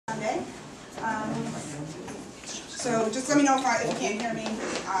So just let me know if you can't hear me.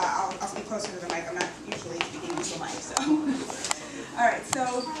 I'll speak closer to the mic. I'm not usually speaking into the mic, so. All right,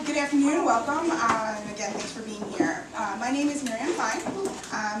 so good afternoon, welcome, and again, thanks for being here. My name is Miriam Fine.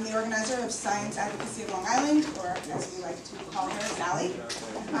 I'm the organizer of Science Advocacy of Long Island, or as we like to call her, Sally.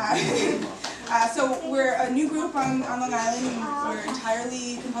 So we're a new group on Long Island, and we're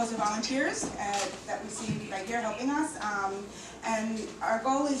entirely composed of volunteers that we see right here helping us. And our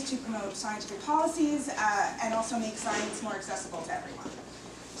goal is to promote scientific policies and also make science more accessible to everyone.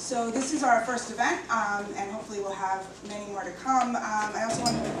 So this is our first event, and hopefully we'll have many more to come. I also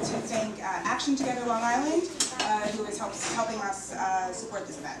wanted to thank Action Together Long Island, who is helping us support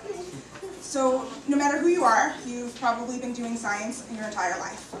this event. So no matter who you are, you've probably been doing science your entire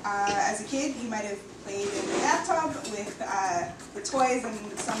life. As a kid, you might have played in the bathtub with toys,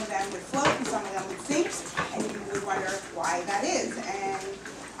 and some of them would float and some of them would sink, and you would wonder why that is.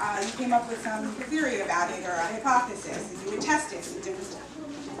 And you came up with some theory about it or a hypothesis, and you would test it with different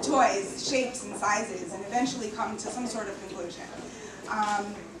toys, shapes, and sizes, and eventually come to some sort of conclusion.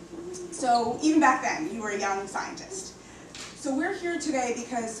 So even back then, you were a young scientist. So we're here today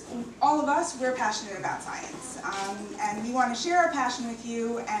because all of us, we're passionate about science, and we want to share our passion with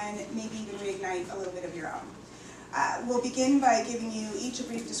you and maybe even reignite a little bit of your own. We'll begin by giving you each a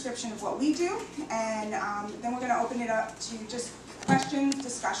brief description of what we do, and then we're going to open it up to just questions,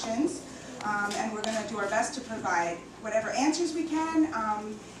 discussions, and we're going to do our best to provide whatever answers we can.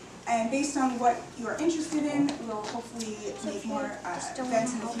 And based on what you are interested in, we'll hopefully make more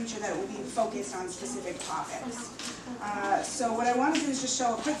events in the future that will be focused on specific topics. So what I want to do is just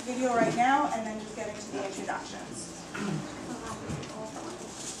show a quick video right now and then just get into the introductions.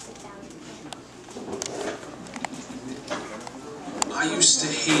 I used to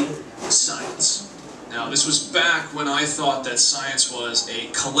hate science. Now, this was back when I thought that science was a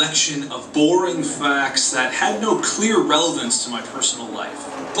collection of boring facts that had no clear relevance to my personal life.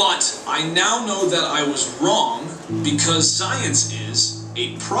 But I now know that I was wrong, because science is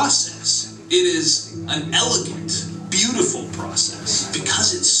a process. It is an elegant, beautiful process,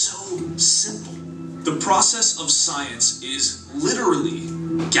 because it's so simple. The process of science is literally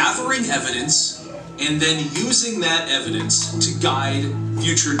gathering evidence and then using that evidence to guide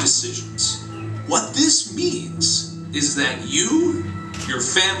future decisions. What this means is that you, your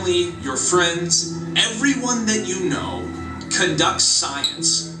family, your friends, everyone that you know conducts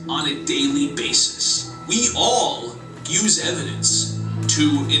science on a daily basis. We all use evidence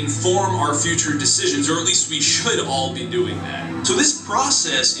to inform our future decisions, or at least we should all be doing that. So this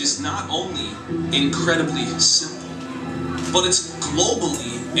process is not only incredibly simple, but it's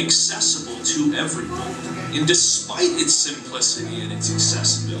globally accessible to everyone. And despite its simplicity and its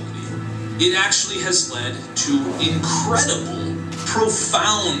accessibility, it actually has led to incredible,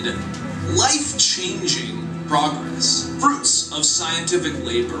 profound, life-changing progress. Fruits of scientific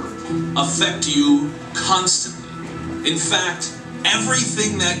labor affect you constantly. In fact,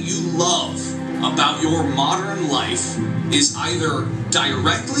 everything that you love about your modern life is either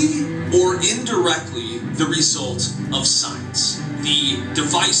directly or indirectly the result of science. The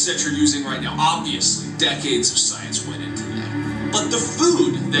device that you're using right now, obviously, decades of science went into that. But the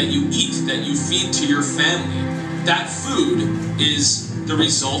food that you eat, that you feed to your family, that food is the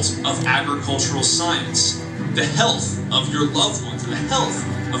result of agricultural science. The health of your loved ones, the health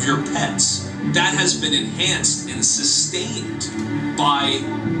of your pets, that has been enhanced and sustained by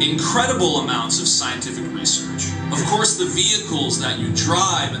incredible amounts of scientific research. Of course, the vehicles that you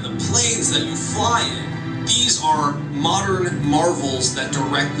drive and the planes that you fly in, these are modern marvels that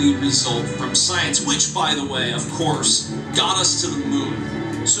directly result from science, which, by the way, of course, got us to the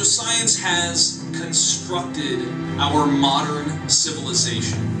moon. So science has constructed our modern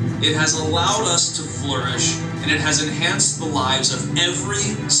civilization. It has allowed us to flourish, and it has enhanced the lives of every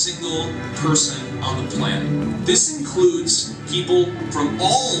single person on the planet. This includes people from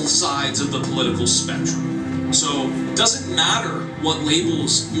all sides of the political spectrum. So it doesn't matter what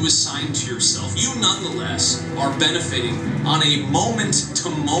labels you assign to yourself, you nonetheless are benefiting on a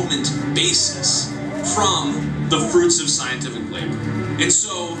moment-to-moment basis from the fruits of scientific labor. And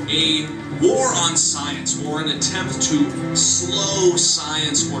so a war on science, or an attempt to slow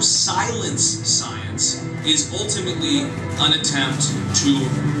science or silence science, is ultimately an attempt to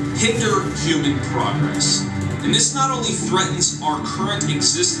hinder human progress. And this not only threatens our current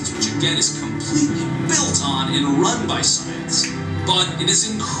existence, which again is completely built on and run by science, but it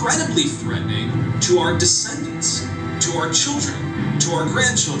is incredibly threatening to our descendants, to our children, to our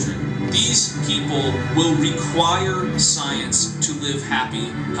grandchildren, these people will require science to live happy,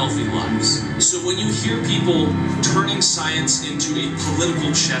 healthy lives. So when you hear people turning science into a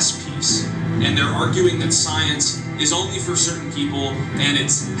political chess piece, and they're arguing that science is only for certain people, and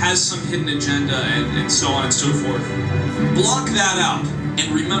it has some hidden agenda, and so on and so forth, block that out.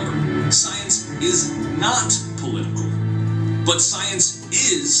 And remember, science is not political, but science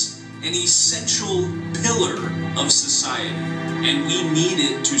is an essential pillar of society, and we need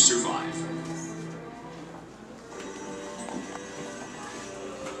it to survive.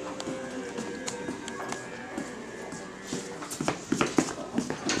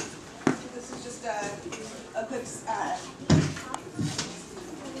 This is just a quick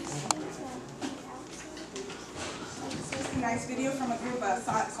nice video from a group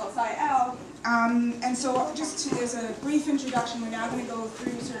called Sci-L. And so just as a brief introduction, we're now going to go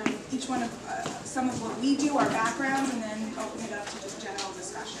through sort of each one of some of what we do, our backgrounds, and then open it up to just general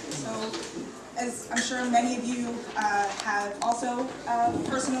discussion. So as I'm sure many of you have also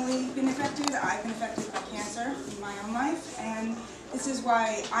personally been affected, I've been affected by cancer in my own life, and this is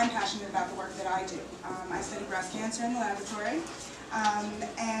why I'm passionate about the work that I do. I study breast cancer in the laboratory,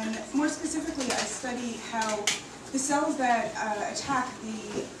 and more specifically, I study how the cells that attack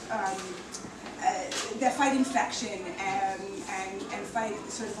that fight infection and fight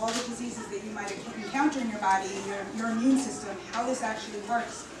sort of all the diseases that you might encounter in your body, your immune system, how this actually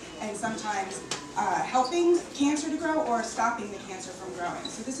works, and sometimes helping cancer to grow or stopping the cancer from growing.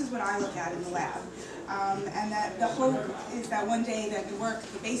 So this is what I look at in the lab. And that the hope is that one day that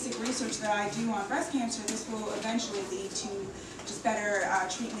the basic research that I do on breast cancer, this will eventually lead to just better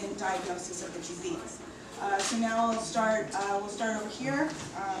treatment and diagnosis of the disease. So now we'll start over here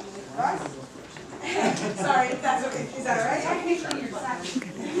with Russ. Sorry, if that's okay. Is that all right? I can make sure you're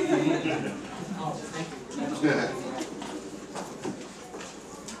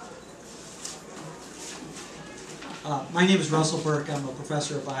My name is Russell Burke. I'm a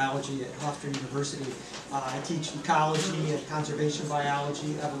professor of biology at Hofstra University. I teach ecology and conservation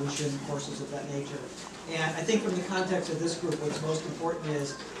biology, evolution, courses of that nature. And I think from the context of this group, what's most important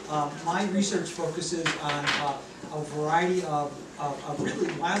is my research focuses on a variety of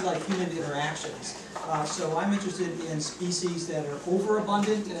really wildlife-human interactions. So I'm interested in species that are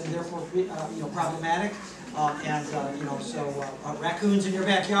overabundant and therefore problematic. Raccoons in your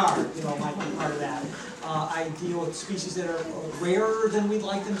backyard, might be part of that. I deal with species that are rarer than we'd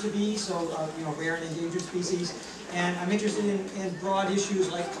like them to be, so rare and endangered species. And I'm interested in broad issues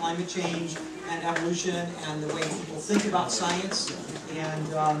like climate change and evolution and the way people think about science.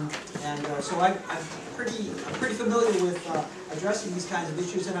 So I'm pretty familiar with addressing these kinds of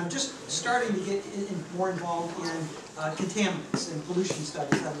issues, and I'm just starting to get more involved in contaminants and pollution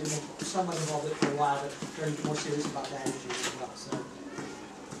studies. I've been somewhat involved in it for a while, but starting to get more serious about that issue as well. So,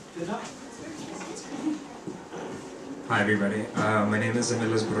 good enough. Hi everybody, my name is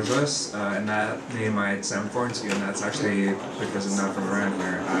Emilis Brojos, and that name might sound foreign to you, and that's actually because I'm not from around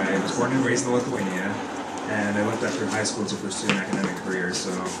here. I was born and raised in Lithuania, and I left after high school to pursue an academic career.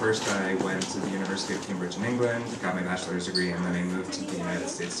 So first I went to the University of Cambridge in England, got my bachelor's degree, and then I moved to the United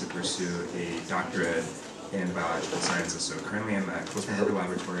States to pursue a doctorate in biological sciences. So currently I'm at Close River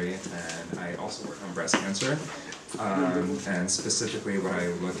Laboratory, and I also work on breast cancer. And specifically what I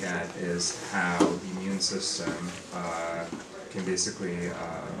look at is how the immune system can basically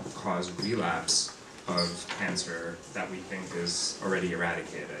cause relapse of cancer that we think is already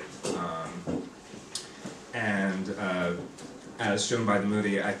eradicated. As shown by the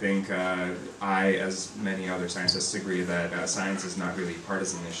movie, I think I, as many other scientists, agree that science is not really a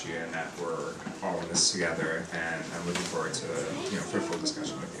partisan issue and that we're all in this together, and I'm looking forward to fruitful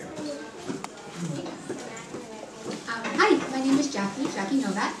discussion with you. Hi, my name is Jackie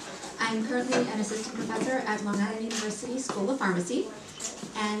Novak. I'm currently an assistant professor at Long Island University School of Pharmacy,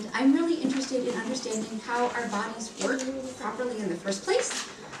 and I'm really interested in understanding how our bodies work properly in the first place.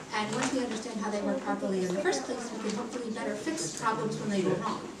 And once we understand how they work properly in the first place, we can hopefully better fix problems when they go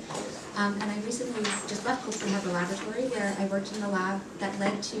wrong. And I recently just left Close River Laboratory, where I worked in the lab that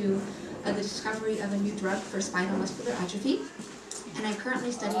led to the discovery of a new drug for spinal muscular atrophy. And I'm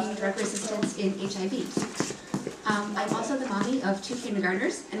currently studying drug resistance in HIV. I'm also the mommy of 2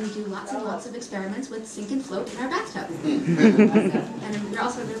 kindergartners, and we do lots and lots of experiments with sink and float in our bathtub. And we're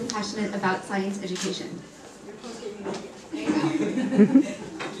also really passionate about science education.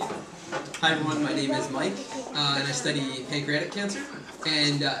 Hi everyone, my name is Mike, and I study pancreatic cancer.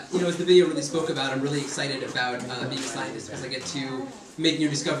 And as the video really spoke about, I'm really excited about being a scientist because I get to make new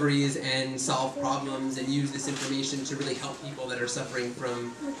discoveries and solve problems and use this information to really help people that are suffering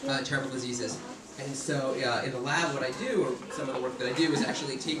from terrible diseases. And so in the lab, what I do, or some of the work that I do, is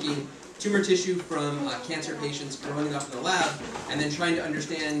actually taking tumor tissue from cancer patients growing up in the lab, and then trying to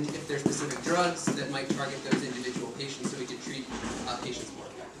understand if there are specific drugs that might target those individual patients so we can treat patients more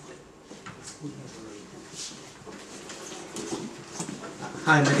effectively.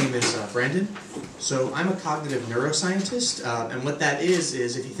 Hi, my name is Brandon. So I'm a cognitive neuroscientist, and what that is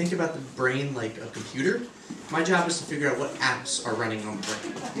if you think about the brain like a computer, my job is to figure out what apps are running on the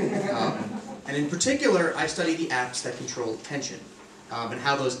brain. And in particular, I study the apps that control attention, and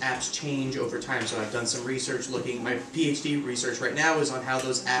how those apps change over time. So I've done some research looking, my PhD research right now is on how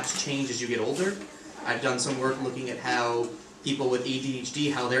those apps change as you get older. I've done some work looking at how people with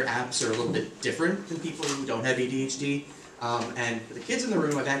ADHD, how their apps are a little bit different than people who don't have ADHD. And for the kids in the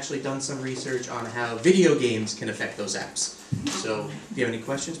room, I've actually done some research on how video games can affect those apps. So if you have any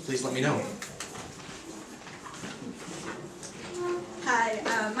questions, please let me know.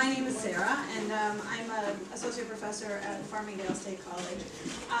 Hi, my name is Sarah, and I'm an associate professor at Farmingdale State College.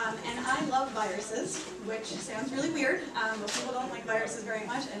 And I love viruses, which sounds really weird, but people don't like viruses very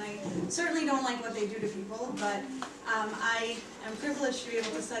much, and I certainly don't like what they do to people, but I am privileged to be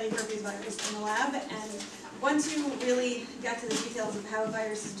able to study herpes virus in the lab, and once you really get to the details of how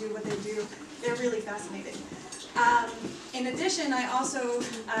viruses do what they do, they're really fascinating. In addition, I also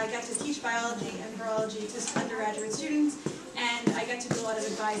get to teach biology and virology to undergraduate students, and I get to do a lot of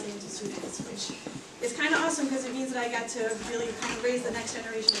advising to students, which is kind of awesome because it means that I get to really kind of raise the next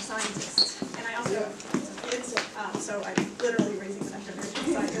generation of scientists. And I also have some kids, so I'm literally raising the next generation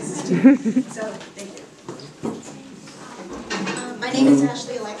of scientists too. So, thank you. My name is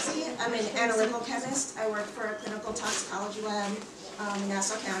Ashley Alexi. I'm an analytical chemist. I work for a clinical toxicology lab in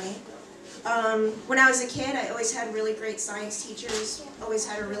Nassau County. When I was a kid, I always had really great science teachers, always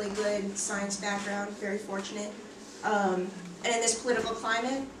had a really good science background, very fortunate. And in this political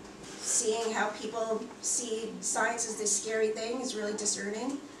climate, seeing how people see science as this scary thing is really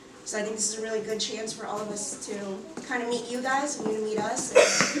discerning. So I think this is a really good chance for all of us to kind of meet you guys and you to meet us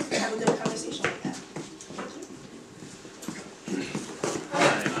and have a good conversation like that.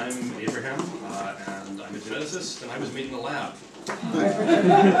 Hi, I'm Abraham, and I'm a geneticist, and I was made in the lab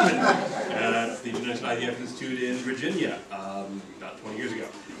at the Genetic IVF Institute in Virginia about 20 years ago.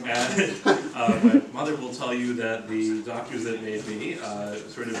 And my mother will tell you that the doctors that made me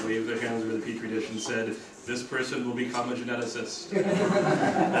sort of waved their hands over the petri dish and said, "This person will become a geneticist."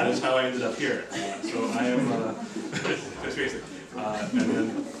 That is how I ended up here. So I am, seriously. And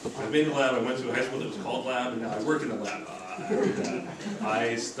then I was made in the lab. I went to a high school that was called lab, and now I work in the lab.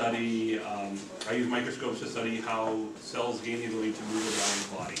 I study, I use microscopes to study how cells gain the ability to move around the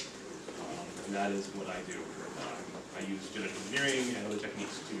body. And that is what I do. I use genetic engineering and other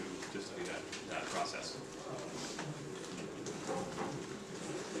techniques to study that process.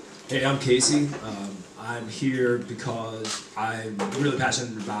 Hey, I'm Casey. I'm here because I'm really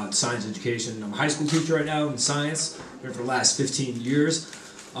passionate about science education. I'm a high school teacher right now in science. I've been for the last 15 years.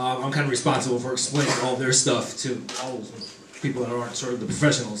 I'm kind of responsible for explaining all their stuff to all people that aren't sort of the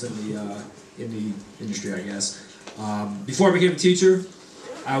professionals in the industry, I guess. Before I became a teacher,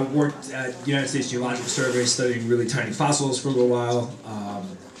 I worked at the United States Geological Survey studying really tiny fossils for a little while.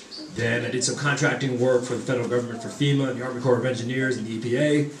 Then I did some contracting work for the federal government for FEMA, the Army Corps of Engineers, and the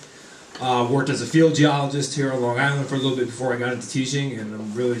EPA. Worked as a field geologist here on Long Island for a little bit before I got into teaching, and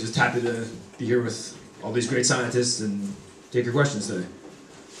I'm really just happy to be here with all these great scientists and take your questions today.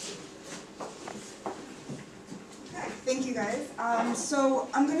 Thank you guys. So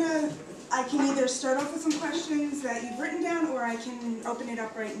I can either start off with some questions that you've written down, or I can open it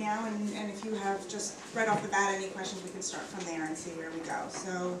up right now, and if you have just right off the bat any questions, we can start from there and see where we go.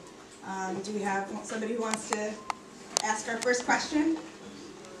 So do we have somebody who wants to ask our first question?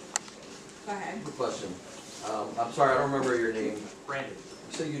 Go ahead. Good question. I'm sorry, I don't remember your name. Brandon.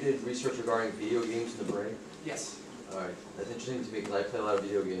 You said you did research regarding video games in the brain? Yes. Alright, that's interesting to me because I play a lot of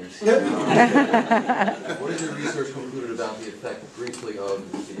video games. What has your research concluded about the effect, briefly, of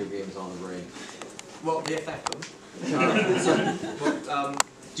video games on the brain? Well, they affect them.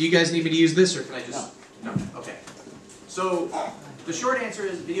 Do you guys need me to use this, or can I just... No. Okay. So, the short answer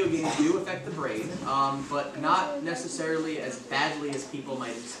is video games do affect the brain, but not necessarily as badly as people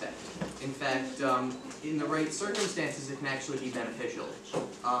might expect. In fact, in the right circumstances, it can actually be beneficial.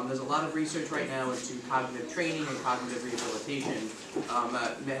 There's a lot of research right now into cognitive training and cognitive rehabilitation.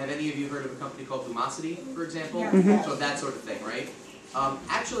 Have any of you heard of a company called Lumosity, for example? Yeah. So that sort of thing, right?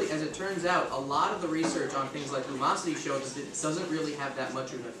 Actually, as it turns out, a lot of the research on things like Lumosity shows that it doesn't really have that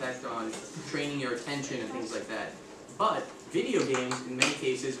much of an effect on training your attention and things like that. But video games, in many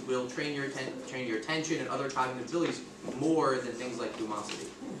cases, will train your attention and other cognitive abilities more than things like Lumosity.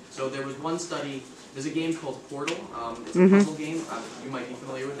 So there was one study, there's a game called Portal, it's a puzzle game, you might be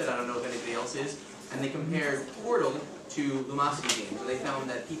familiar with it, I don't know if anybody else is, and they compared Portal to Lumosity games, and they found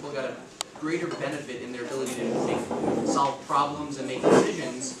that people got a greater benefit in their ability to solve problems and make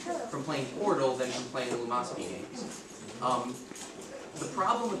decisions from playing Portal than from playing the Lumosity games. The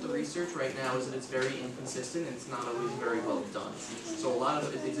problem with the research right now is that it's very inconsistent and it's not always very well done. So a lot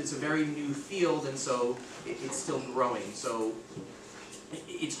of it's a very new field, and so it's still growing. So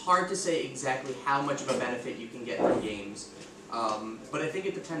it's hard to say exactly how much of a benefit you can get from games. But I think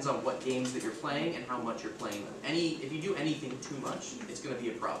it depends on what games that you're playing and how much you're playing them. If you do anything too much, it's going to be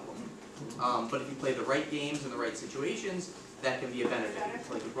a problem. But if you play the right games in the right situations, that can be a benefit. If you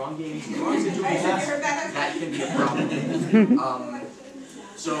play the wrong games in the wrong situations, that can be a problem.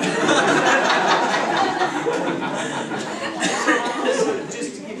 So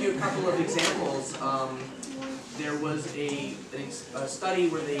just to give you a couple of examples, there was a study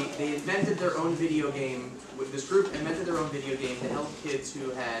where they invented their own video game. This group invented their own video game to help kids who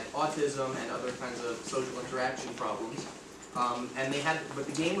had autism and other kinds of social interaction problems. But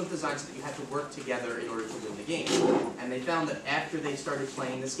the game was designed so that you had to work together in order to win the game. And they found that after they started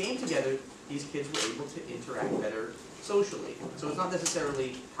playing this game together, these kids were able to interact better socially. So it's not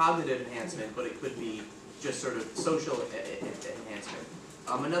necessarily cognitive enhancement, but it could be just sort of social enhancement.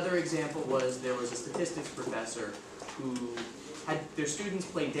 Another example was there was a statistics professor who had their students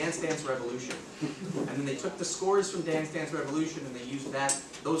play Dance Dance Revolution. And then they took the scores from Dance Dance Revolution and they used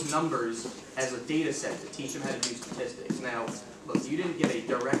those numbers as a data set to teach them how to do statistics. Now, look, you didn't get a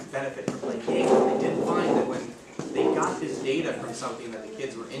direct benefit from playing games, but they did find that when they got this data from something that the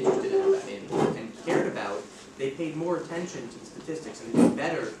kids were interested in and cared about, they paid more attention to the statistics and did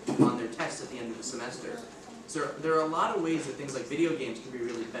better on their tests at the end of the semester. So there are a lot of ways that things like video games can be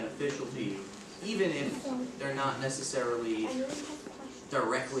really beneficial to you, even if they're not necessarily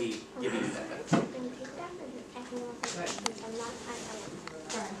directly giving you that benefit. So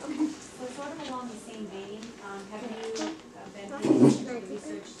sort of along the same vein, have you been doing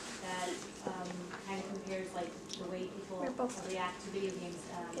research that kind of compares like the way people react to video games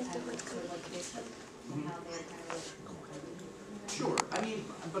and sort of like Facebook and how they're kind of Sure. I mean,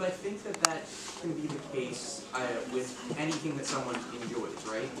 but I think that can be the case with anything that someone enjoys,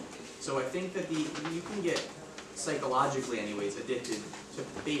 right? So I think that you can get, psychologically anyways, addicted to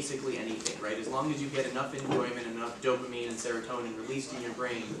basically anything, right? As long as you get enough enjoyment and enough dopamine and serotonin released in your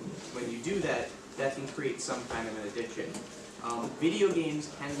brain, when you do that, that can create some kind of an addiction. Video games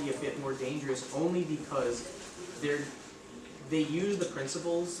can be a bit more dangerous only because they use the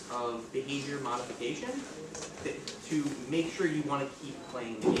principles of behavior modification to make sure you want to keep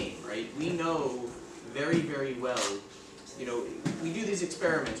playing the game, right? We know very, very well, you know, we do these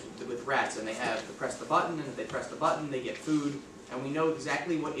experiments with rats and they have to press the button, and if they press the button, they get food, and we know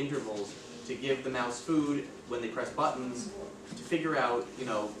exactly what intervals to give the mouse food when they press buttons to figure out, you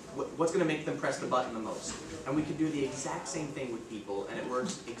know, what's going to make them press the button the most. And we can do the exact same thing with people, and it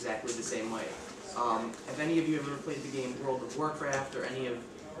works exactly the same way. Have any of you ever played the game World of Warcraft or any of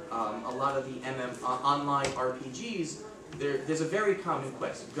a lot of the online RPGs? There's a very common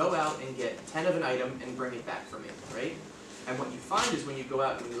quest. Go out and get 10 of an item and bring it back for me, right? And what you find is when you go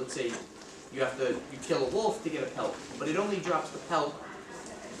out and let's say you kill a wolf to get a pelt, but it only drops the pelt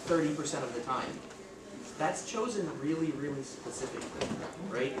 30% of the time. That's chosen really, really specifically,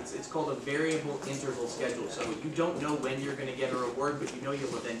 right? It's called a variable interval schedule. So you don't know when you're going to get a reward, but you know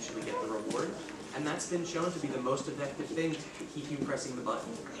you'll eventually get the reward. And that's been shown to be the most effective thing to keep you pressing the button.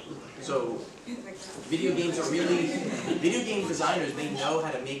 So video game designers, they know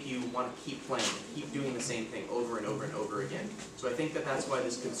how to make you want to keep playing, keep doing the same thing over and over and over again. So I think that's why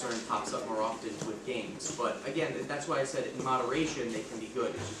this concern pops up more often with games. But again, that's why I said in moderation they can be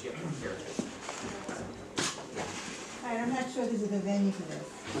good. It's just you have to be careful. I'm not sure this is the venue for this.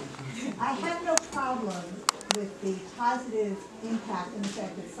 I have no problem with the positive impact and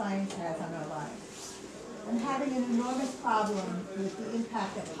effect that science has on our lives. I'm having an enormous problem with the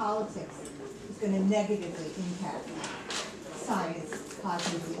impact that politics is going to negatively impact science,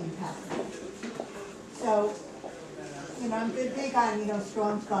 positively impact it. So, you know, I'm big on,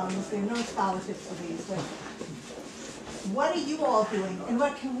 strong thumbs. There are no scholarships for these, but what are you all doing, and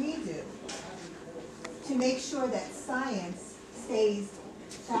what can we do to make sure that science stays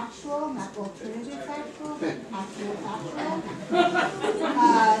factual, not alternative factual, but actual factual,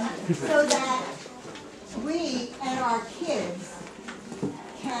 so that we and our kids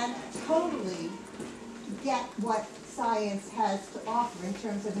can totally get what science has to offer in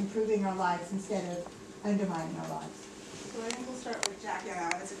terms of improving our lives instead of undermining our lives? So I think we'll start with Jackie on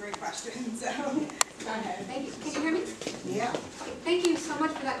that one. That's a great question. So go ahead. Thank you. Can you hear me? Yeah. Okay, thank you so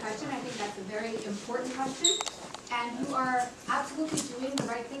much for that question. I think that's a very important question. And you are absolutely doing the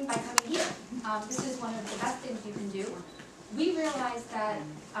right thing by coming here. This is one of the best things you can do. We realize that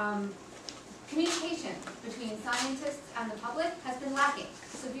communication between scientists and the public has been lacking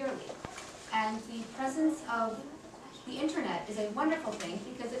severely. And the presence of the internet is a wonderful thing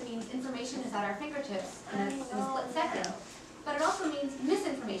because it means information is at our fingertips in a split second. But it also means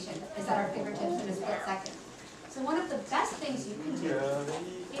misinformation is at our fingertips in a split second. So one of the best things you can do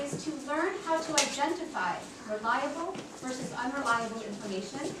is to learn how to identify reliable versus unreliable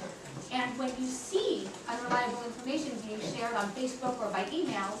information. And when you see unreliable information being shared on Facebook or by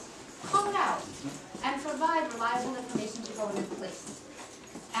emails, call it out and provide reliable information to go in its place.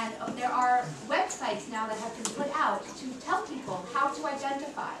 And there are websites now that have been put out to tell people how to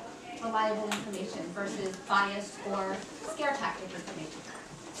identify reliable information versus biased or scare tactic information.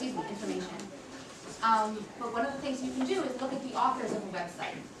 But one of the things you can do is look at the authors of a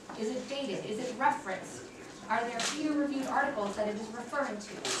website. Is it dated? Is it referenced? Are there peer-reviewed articles that it is referring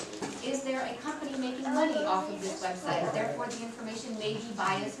to? Is there a company making money off of this website? Therefore, the information may be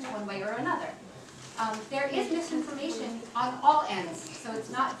biased one way or another. There is misinformation on all ends, so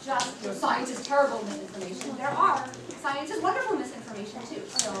it's not just science is terrible misinformation. There are science is wonderful misinformation too.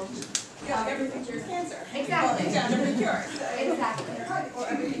 So everything cures cancer. Exactly. Everything cures. Exactly. Or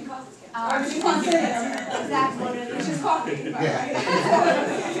everything causes cancer. Everything causes cancer. Exactly. Which is coffee.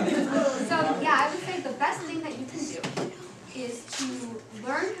 So yeah, I would say the best thing that you can do is to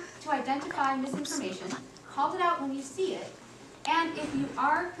learn to identify misinformation, call it out when you see it. And if you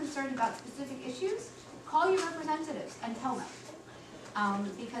are concerned about specific issues, call your representatives and tell them.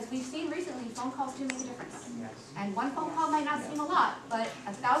 Because we've seen recently phone calls do make a difference. And one phone call might not seem a lot, but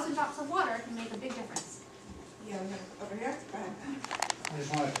 1,000 drops of water can make a big difference. Yeah, over here. Go ahead. I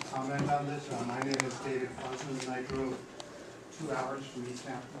just wanted to comment on this. My name is David Fusman, and I drove 2 hours from East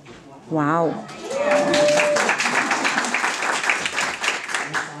Hampton. Wow. I'm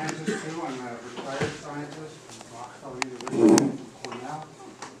a scientist too. I'm a retired scientist from Rockefeller University and Cornell,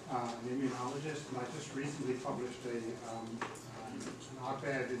 an immunologist, and I just recently published an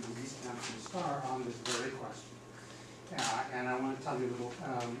op-ed in the East Hampton Star on this very question. And I want to tell you a little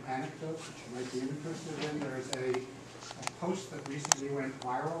anecdote that you might be interested in. There's a post that recently went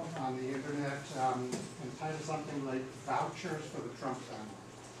viral on the internet entitled something like "Vouchers for the Trump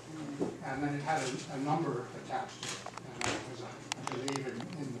Family." And then it had a number attached to it. And it was, I believe,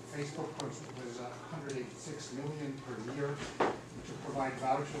 in the Facebook post, it was 186 million per year to provide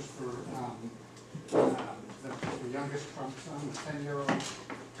vouchers for the youngest Trump son, the 10-year-old,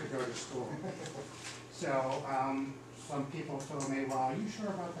 to go to school. So some people told me, well, are you sure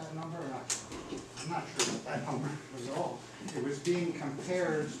about that number? And I'm not sure about that number at all. It was being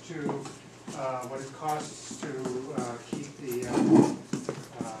compared to what it costs to keep the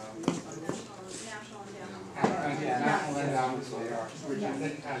National Endowment for the Arts, which I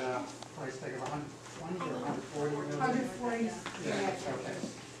think had a price tag of 120 or 140 million. 140. Yeah, okay.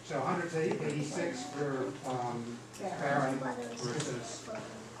 So 186 for Barron versus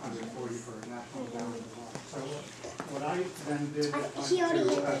 140 for National Endowment of Arts. So what I then did, I went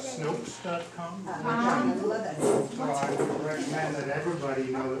to Snopes.com. So I would recommend that everybody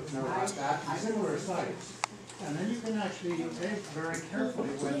know about that and similar sites. And then you can actually, they very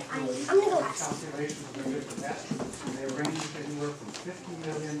carefully went through calculations of the different estimates, and they ranged anywhere from 50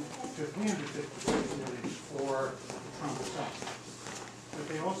 million to 356 million for Trump stuff. But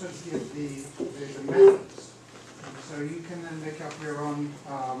they also give the methods. So you can then make up your own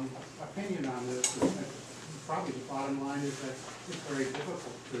opinion on this. Probably the bottom line is that it's very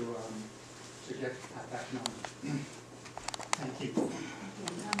difficult to get at that number. Thank you.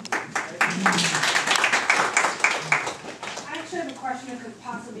 I actually have a question that could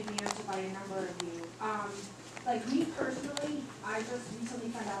possibly be answered by a number of you. Like me personally, I just recently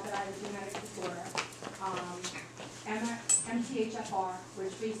found out that I have a genetic disorder, MTHFR,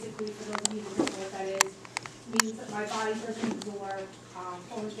 which basically, for those of you who don't know what that is, means that my body doesn't absorb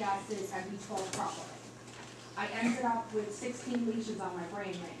folic acid and B12 properly. I ended up with 16 lesions on my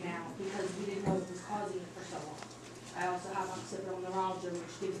brain right now because we didn't know what was causing it for so long. I also have occipital neuralgia,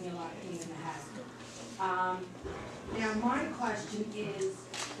 which gives me a lot of pain in the head. Now my question is,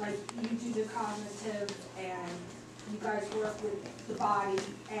 like, you do the cognitive and you guys work with the body,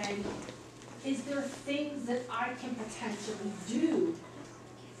 and is there things that I can potentially do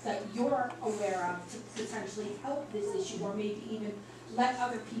that you're aware of to potentially help this issue, or maybe even let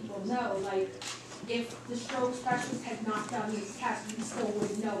other people know? Like, if the stroke specialist had not done this test, we still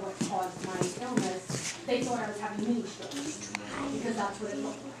wouldn't know what caused my illness. They thought I was having mini strokes, because that's what it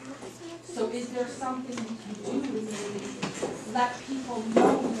looked like. So is there something you can do to maybe let people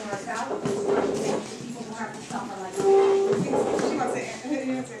know more about this, so people who have to suffer like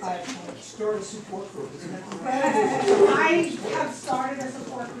Start a support group, isn't it? I have started a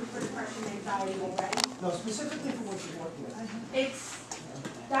support group for depression and anxiety already. No, specifically for what you're working with.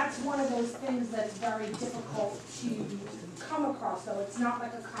 That's one of those things that's very difficult to come across, though. It's not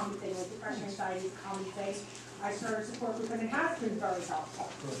like a common thing, like depression and anxiety is a common thing. I started a support group and it has been very helpful.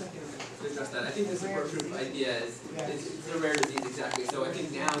 To address that, I think the support group idea is a rare disease, exactly. So I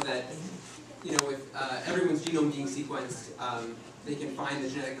think now that, with everyone's genome being sequenced, they can find the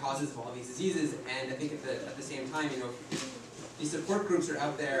genetic causes of all these diseases, and I think at the same time, these support groups are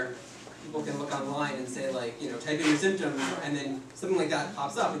out there. People can look online and say, like, type in your symptoms, and then something like that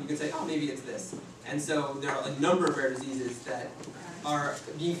pops up, and you can say, oh, maybe it's this. And so there are a number of rare diseases that are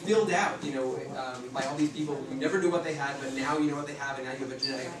being filled out, by all these people who never knew what they had, but now you know what they have, and now you have a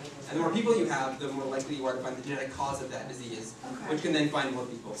genetic. And the more people you have, the more likely you are to find the genetic cause of that disease, which can then find more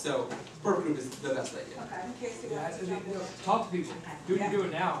people. So, support group is the best idea. Talk to people. Do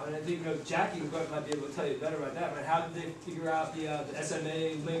it now. And I think Jackie might be able to tell you better about that. But how did they figure out the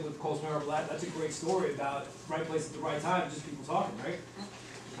SMA link with Colsmar Blatt? That's a great story about right place at the right time, just people talking, right?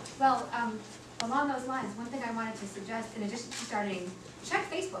 Well, along those lines, one thing I wanted to suggest, in addition to starting, check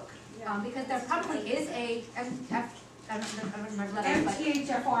Facebook, because there probably is a MTHFR. I remember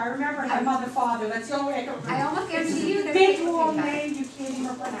my mother, father. That's the only way I can remember. I almost guarantee you there's big a Facebook long page name you can't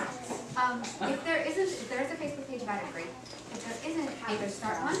even pronounce. If there is a Facebook page about it, great. If there isn't, either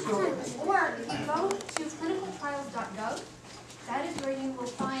start one, or if you go to clinicaltrials.gov, that is where you will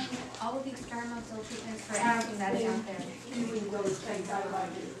find all of the experimental treatments for everything that is out there. Those things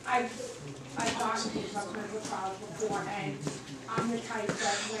I've gone through some clinical trials before, and I'm the type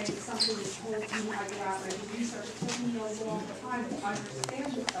that when something is told to me, I go out and I do research. It took me a long time to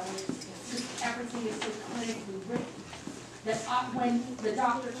understand it, though. Everything is so clinically written that when the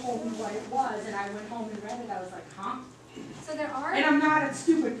doctor told me what it was, and I went home and read it, I was like, huh? So there are. And I'm not a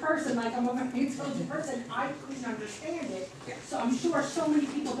stupid person, like I'm a very intelligent person. I couldn't understand it. So I'm sure so many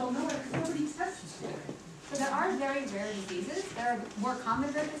people don't know it because nobody tests for it. So there are very rare diseases. There are more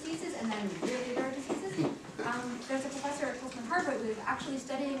common rare diseases and then really rare diseases. There's a professor at Harvard who is actually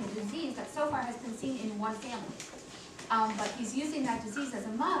studying a disease that so far has been seen in one family. But he's using that disease as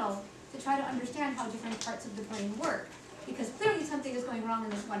a model to try to understand how different parts of the brain work. Because clearly something is going wrong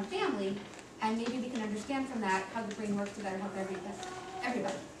in this one family, and maybe we can understand from that how the brain works to better help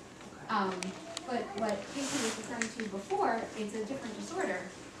everybody. But what Casey was referring to before is a different disorder.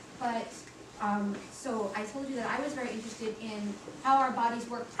 But so I told you that I was very interested in how our bodies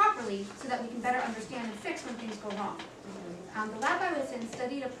work properly so that we can better understand and fix when things go wrong. The lab I was in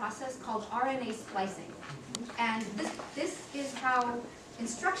studied a process called RNA splicing. And this is how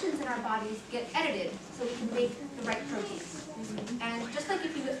instructions in our bodies get edited so we can make the right proteins. And just like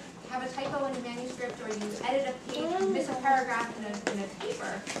if you have a typo in a manuscript or you edit a page, you miss a paragraph in a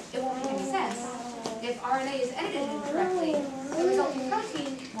paper, it won't make any sense. If RNA is edited incorrectly, the resulting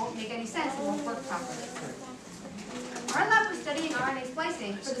protein won't make any sense and won't work properly. Our lab was studying RNA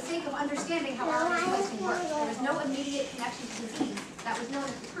splicing for the sake of understanding how RNA splicing works. There was no immediate connection to disease that was known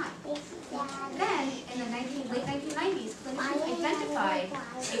at the time. Then, in the late 1990s, clinicians identified a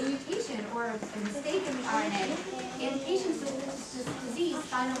mutation or a mistake in the RNA in patients with this disease,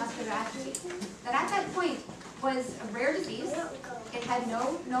 spinal muscular atrophy. That at that point was a rare disease. It had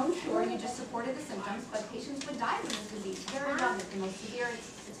no known cure, you just supported the symptoms, but patients would die from this disease very young. At the most severe,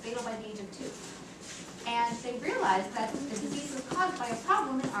 it's fatal by the age of 2. And they realized that the disease was caused by a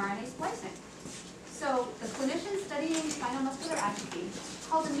problem in RNA splicing. So the clinicians studying spinal muscular atrophy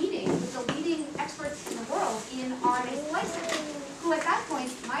called a meeting with the leading experts in the world in RNA splicing, who at that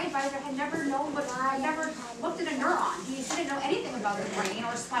point, my advisor had never known, but had never looked at a neuron. He didn't know anything about the brain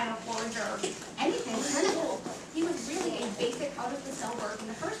or spinal cord or anything clinical. He was really a basic how does the cell work in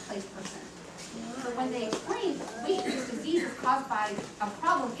the first place person. So when they explained, wait, this disease is caused by a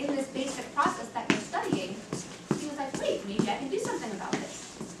problem in this basic process that you're studying, he was like, wait, maybe I can do something about this.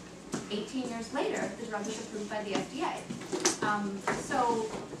 18 years later, the drug was approved by the FDA. So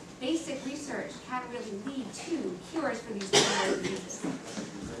basic research can really lead to cures for these rare diseases.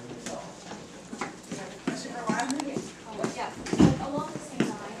 Yeah, along the same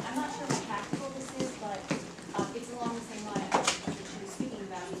line, I'm not sure how practical this is, but it's along the same line as what she was speaking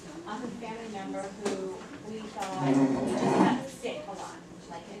about. I'm a family member who we thought just got sick a lot.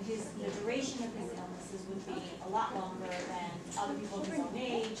 Like, and the duration of his illnesses would be a lot lot longer than other people of his own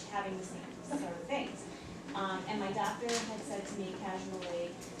age having the same sort of things. And my doctor had said to me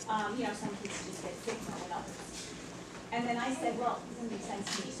casually, you know, some kids just get sick more than others. And then I said, well, it doesn't make sense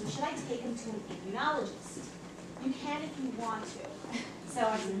to me, so should I take him to an immunologist? You can if you want to. So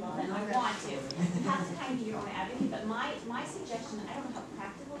I said, well, then I want to. You have to kind of be your own advocate, but my suggestion, I don't know how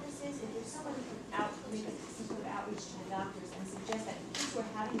practical this is, if there's somebody who can make some sort of outreach to the doctors and suggest that kids who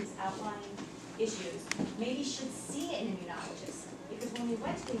are having these outlying issues maybe should see an immunologist. Because when we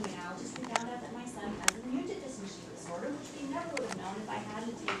went to the immunologist, we found out that my son has an immune deficiency disorder, which we never would have known if I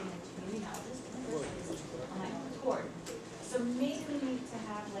hadn't taken him to the immunologist in the first place on my own accord. So maybe we need to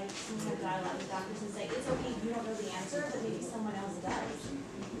have like some kind of dialogue with doctors and say, it's okay if you don't know the answer, but maybe someone else does.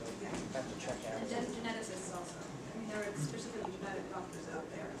 Have to check out. And geneticists also. I mean, there are specifically genetic doctors out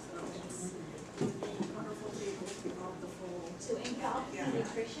there, so it's wonderful to be able to involve the full. To involve the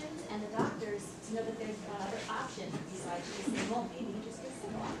pediatricians and the doctors to know that there's another option besides just saying, well, maybe you just get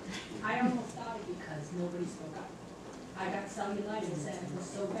single. I almost died because nobody spoke up. I got cellulitis and it was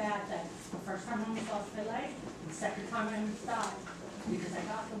so bad that the first time I almost lost my leg, the second time I almost died because I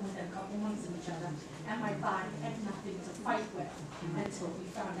got them within a couple months of each other and my body had nothing to fight with until we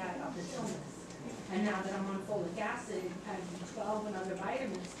found out about this illness. And now that I'm on folic acid and B12 and other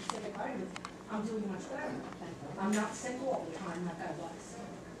vitamins, specific vitamins, I'm doing much better. I'm not sick all the time like I was.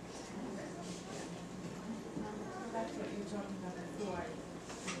 That's what you were talking about before.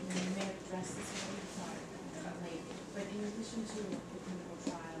 You may have addressed this already, sorry, late. But in addition to the clinical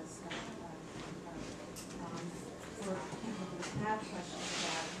trials, for people who have questions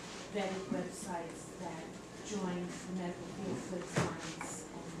about vetted websites that join the medical field with science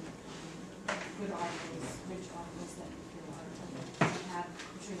and good articles, rich articles that you feel are have,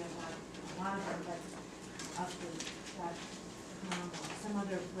 I'm sure you have a lot of them, but some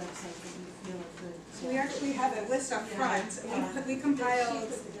other websites that you feel are good. We actually have a list up front. We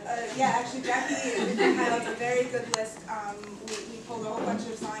compiled, actually Jackie compiled a very good list. We pulled a whole bunch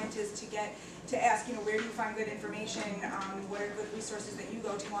of scientists to ask, you know, where do you find good information? What are good resources that you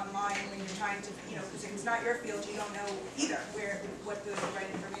go to online when you're trying to, you know, because if it's not your field, you don't know either what the right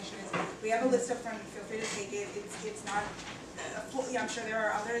information is. We have a list up front. Feel free to take it. It's not, I'm sure there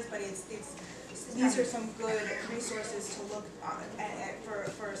are others, but these are some good resources to look at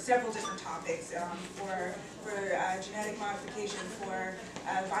for several different topics, for genetic modification, for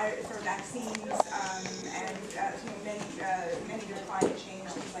vaccines, and many different climate change,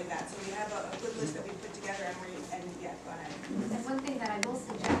 things like that. So we have a good list that we put together, and go ahead. And one thing that I will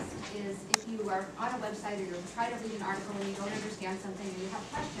suggest is if you are on a website or you're trying to read an article and you don't understand something or you have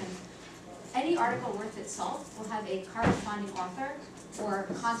questions, any article worth its salt will have a corresponding author or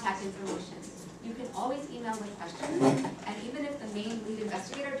contact information. You can always email with questions, and even if the main lead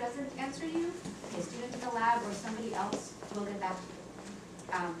investigator doesn't answer you, a student in the lab or somebody else will get back to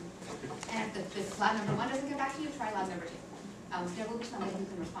you. And if lab number 1 doesn't get back to you, try lab number 2. There will be somebody who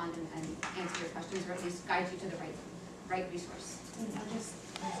can respond and answer your questions, or at least guide you to the right resource. I'll just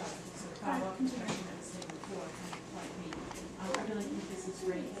follow up to what I said before, like me. I really think this is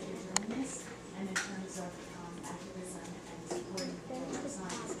great that you're doing this, and in terms of activism and supporting the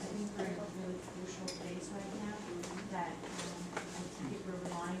science, I think we're in a really crucial phase right now that I think we're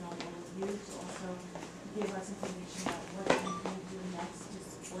relying on all of you to also give us information about what we can do next to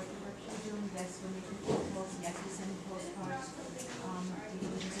support the work you're doing. Yes, we're making phone calls, yes, we're sending postcards,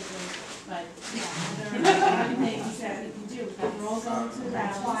 but there are other things that we can do. We're all going to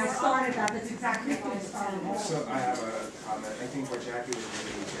that. That's why I started that. That's exactly why I started. So I have a comment. I think what Jackie was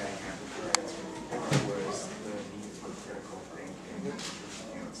really getting at was the need for critical thinking,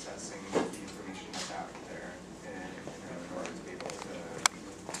 assessing the information that's out there, and in order to be able to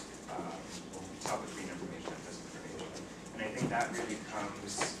tell between information and disinformation. And I think that really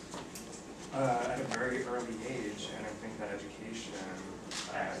comes at a very early age, and I think that education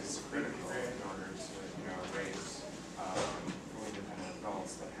is critical in order to raise fully independent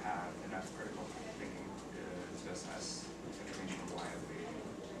adults that have enough critical thinking to assess information reliably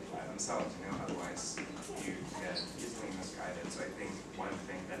by themselves. Otherwise you get easily misguided. So I think one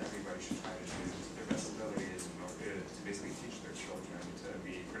thing that everybody should try to do to their best ability is to basically teach their children to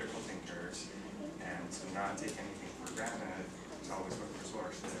be critical thinkers and to not take anything for granted, to always look for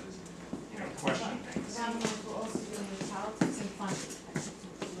sources, question things. We're also doing politics and funding.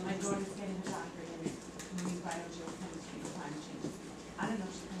 My daughter's getting a doctorate in marine biogeochemistry and climate change. I don't know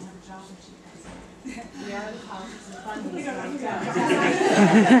if she's going to have a job when she comes out. We are in politics and funding. We don't know.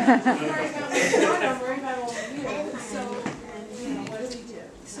 I'm worried about all of you. So, what do we do?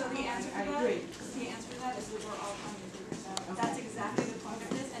 So the answer to that is that we're all funded. That's exactly the point of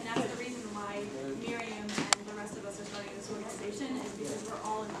this, and that's the reason why Miriam and the rest of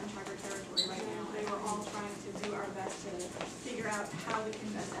our best to figure out how we can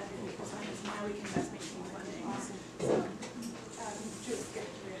best advocate for science and how we can best maintain funding. So, Julie, good.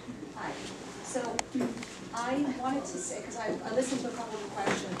 Hi. So I wanted to say, because I listened to a couple of the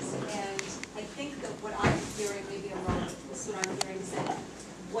questions, and I think that what I'm hearing, maybe I'm wrong, this is what I'm hearing, is that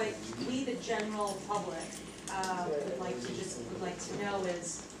what we, the general public, would like to know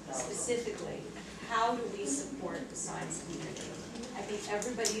is specifically, how do we support the science community? I think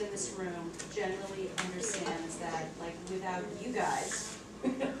everybody in this room generally understands that, like, without you guys,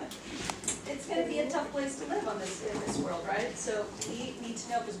 it's going to be a tough place to live in this world, right? So we need to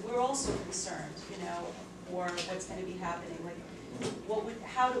know, because we're also concerned, for what's going to be happening. Like,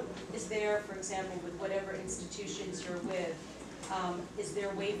 is there, for example, with whatever institutions you're with, is there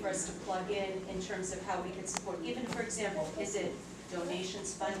a way for us to plug in terms of how we can support? Even, for example, is it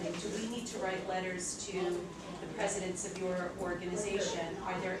donations, funding? Do we need to write letters to the presidents of your organization?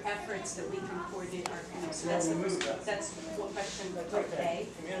 Are there efforts that we can coordinate our, so that's one question, part A,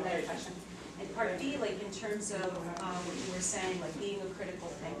 another question. And part B, like in terms of what you were saying, like being a critical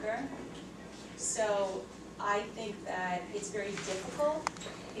thinker. So I think that it's very difficult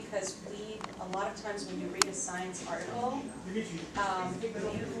because a lot of times when you read a science article, you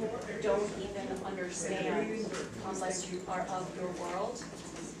don't even understand, unless you are of your world,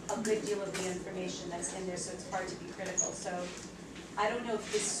 a good deal of the information that's in there, so it's hard to be critical. So I don't know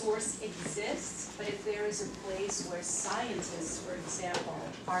if this source exists, but if there is a place where scientists, for example,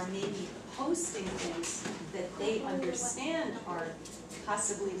 are maybe posting things that they understand are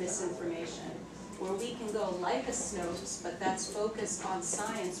possibly misinformation, where we can go like a Snopes, but that's focused on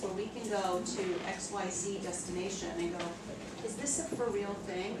science, where we can go to XYZ destination and go, is this a for real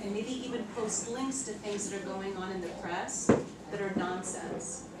thing? And maybe even post links to things that are going on in the press that are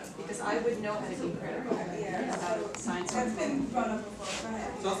nonsense. Because I would know how to be critical about science. That's been brought up before. Go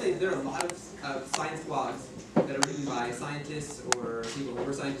ahead. So I'll say there are a lot of science blogs that are written by scientists or people who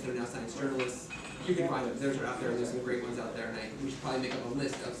were scientists that are now science journalists. You can find them. Those are out there. There's some great ones out there, and we should probably make up a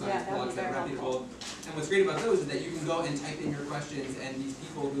list of science blogs that are reputable. And what's great about those is that you can go and type in your questions, and these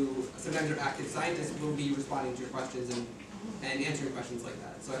people who sometimes are active scientists will be responding to your questions and answering questions like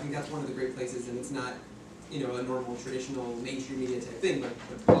that. So I think that's one of the great places, and it's not, a normal traditional mainstream media type thing, but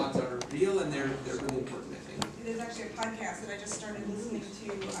blogs are real and they're really important, I think. There's actually a podcast that I just started listening to,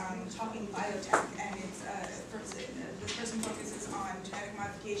 Talking Biotech, and it's this person focuses on genetic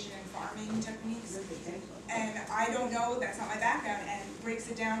modification and farming techniques. And I don't know, that's not my background, and breaks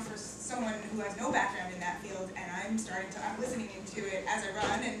it down for someone who has no background in that field. And I'm listening into it as I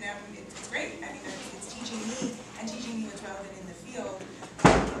run, and it's great. I mean, it's teaching me and teaching me what's relevant in the field.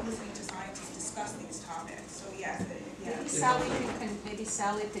 Listening to scientists discuss these topics. So yes, yeah. Maybe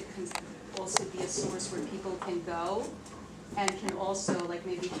Sally could also be a source where people can go and can also like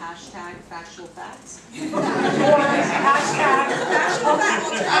maybe hashtag factual facts. Or hashtag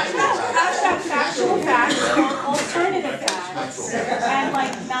factual facts or alternative facts. And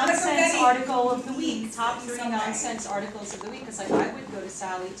like nonsense article of the week, top 3 nonsense articles of the week. Because like I would go to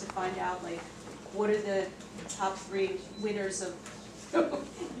Sally to find out like what are the top 3 winners of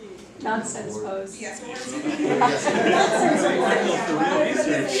nonsense posts. Yes. That's what I say,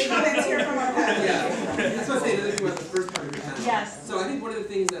 another thing about the first part of your panel. Yes. So I think one of the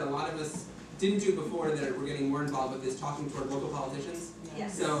things that a lot of us didn't do before that we're getting more involved with is talking to our local politicians.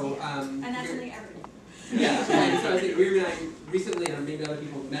 Yes. So, and that's something everybody. Yeah, and so I think we and I recently, and maybe other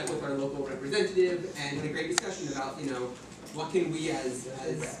people, met with our local representative and had a great discussion about, what can we as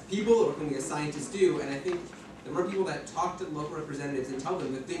people or what can we as scientists do, and I think the more people that talk to local representatives and tell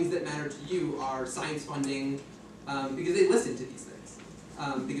them the things that matter to you are science funding, because they listen to these things,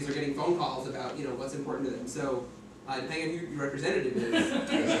 because they're getting phone calls about what's important to them. So depending on who your representative is,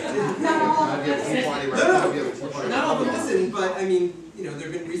 not all of them listen, but I mean, there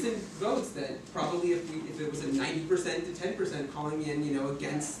have been recent votes that probably if it was a 90% to 10% calling in,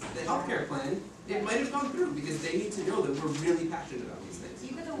 against the healthcare plan, it might have gone through because they need to know that we're really passionate about these things.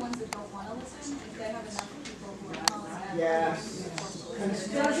 Even the ones that don't want to listen, if they have enough people who are calling them. Yes.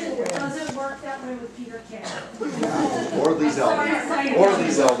 Does it work that way with Peter Kay? Or Lee Zeldin. Or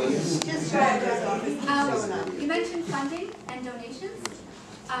Lee Zeldin. You mentioned funding and donations.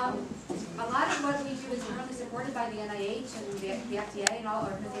 A lot of what we do is currently supported by the NIH and the FDA and all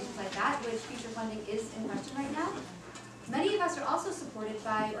organizations like that, which future funding is in question right now. Many of us are also supported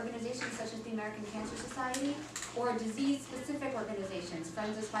by organizations such as the American Cancer Society or disease-specific organizations,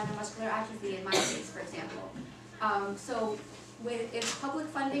 Friends of Spinal Muscular Atrophy in my case, for example. So if public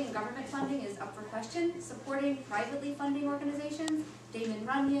funding and government funding is up for question, supporting privately funding organizations, Damon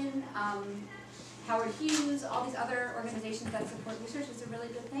Runyon, Howard Hughes, all these other organizations that support research is a really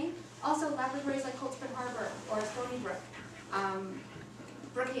good thing. Also also laboratories like Cold Spring Harbor or Stony Brook,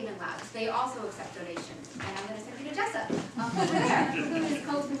 Brookhaven Labs, they also accept donations. And I'm going to send you to Jessa over there, who is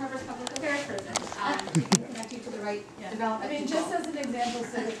Cold Spring Harbor's public affairs person. She can connect you to the right development. I mean, people. just as an example,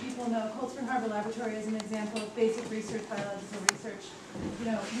 so that people know, Cold Spring Harbor Laboratory is an example of basic research, biological research. You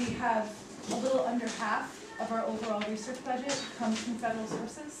know, we have a little under half of our overall research budget comes from federal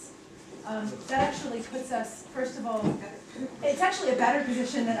sources. That actually puts us, first of all, it's actually a better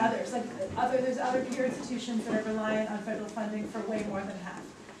position than others. Like there's other peer institutions that are reliant on federal funding for way more than half.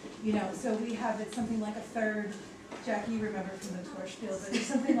 You know, so we have it's something like a third. Jackie, you remember from the Torch field, but it's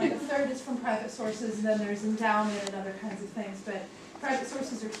something like a third is from private sources, and then there's endowment and other kinds of things. But private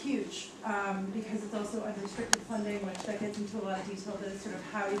sources are huge because it's also unrestricted funding, which that gets into a lot of detail. That is sort of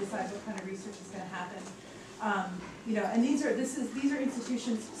how you decide what kind of research is going to happen. You know, and these are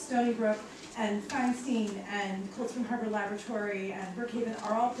institutions, Stony Brook and Feinstein and Cold Spring Harbor Laboratory and Brookhaven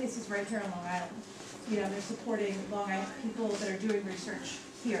are all places right here on Long Island. You know, they're supporting Long Island people that are doing research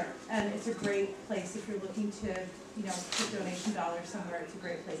here, and it's a great place if you're looking to, you know, put donation dollars somewhere. It's a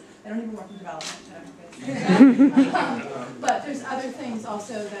great place. I don't even work in development, but there's other things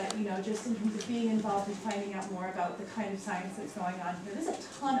also that, you know, just in terms of being involved and finding out more about the kind of science that's going on here. There's a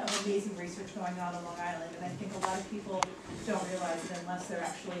ton of amazing research going on Long Island, and I think a lot of people don't realize it unless they're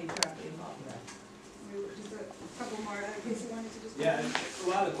actually directly involved with it. Just a couple more. Casey wanted to just. Yeah, a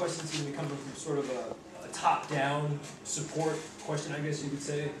lot of the questions seem to be coming from sort of a top-down support question, I guess you could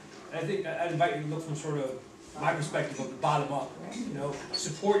say. And I think I'd invite you to look from sort of my perspective of the bottom up. You know,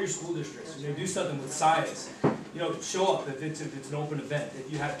 support your school districts. You know, do something with science. You know, show up if it's an open event.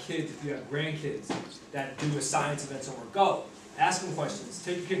 If you have kids, if you have grandkids that do a science event somewhere, go. Ask them questions.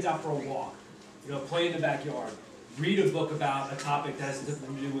 Take your kids out for a walk. You know, play in the backyard. Read a book about a topic that has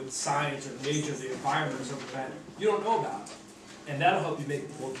nothing to do with science or nature, the environment, or something that you don't know about. And that'll help you make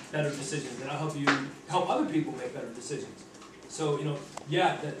better decisions, and that'll help other people make better decisions. So, you know,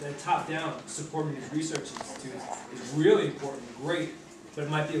 yeah, that top-down supporting these research institutes is really important, great, but it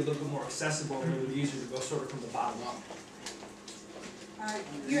might be a little bit more accessible and a little bit easier to go sort of from the bottom up.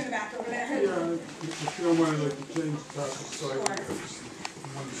 You're in the back over there. Yeah, if you don't mind, I'd like to change the topic slightly.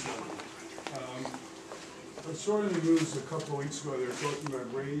 One second. I saw in the news a couple of weeks ago, they were talking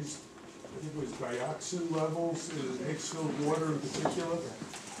about raised, I think it was dioxin levels in Hicksville water in particular.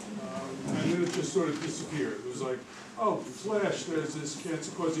 And then it just sort of disappeared. It was like, oh, flash, there's this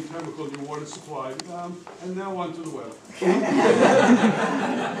cancer-causing chemical in your water supply, and now on to the weather.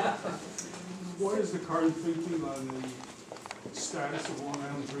 What is the current thinking on the status of Long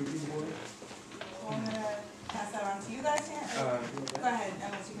Island drinking water? Well, I'm going to pass that on to you guys here. Go ahead,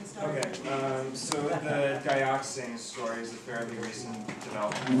 unless you can start. Okay, so the dioxin story is a fairly recent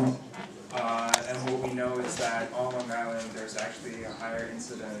development. And what we know is that on Long Island there's actually a higher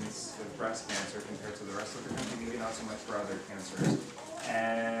incidence of breast cancer compared to the rest of the country, maybe not so much for other cancers.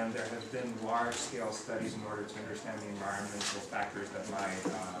 And there have been large-scale studies in order to understand the environmental factors that might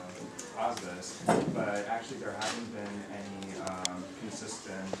cause this, but actually there haven't been any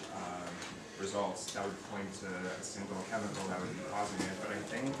consistent results that would point to a single chemical that would be causing it. But I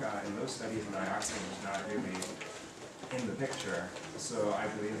think in those studies, dioxin was not really in the picture. So I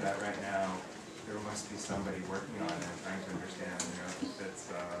believe that right now there must be somebody working on it, trying to understand, you know,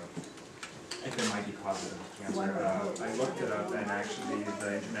 if it might be causative of cancer. I looked it up, and actually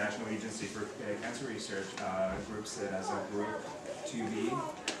the International Agency for Cancer Research groups it as a group 2B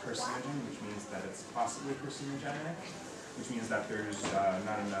carcinogen, which means that it's possibly carcinogenic, which means that there's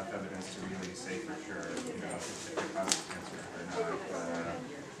not enough evidence to really say for sure, you know, if it causes cancer or not.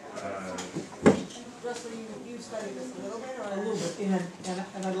 Russell, you studied this a little bit, or? A little bit,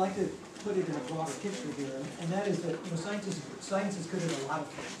 and I'd like to put it in a broader picture here, and that is that, you know, science is good at a lot of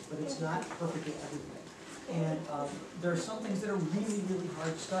things, but it's not perfect at everything. And there are some things that are really, really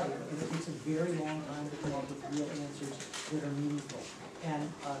hard to study, and it takes a very long time to come up with real answers that are meaningful. And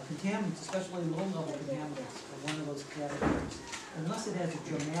contaminants, especially low-level contaminants, are one of those categories. Unless it has a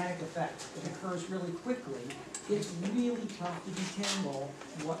dramatic effect that occurs really quickly, it's really tough to detangle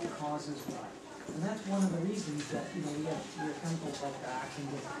what causes what. And that's one of the reasons that, you know, we have chemicals like dioxin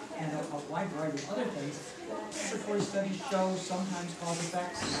and a wide variety of other things. Laboratory studies show sometimes cause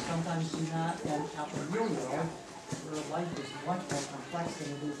effects, sometimes do not. And out in the real world, where life is much more complex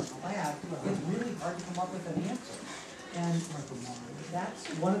than it is in the lab, it's really hard to come up with an answer. And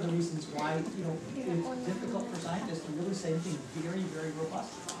that's one of the reasons why, you know, it's difficult for scientists to really say anything very, very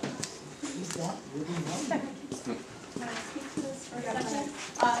robust. We don't really know. Can I speak to this? for a second?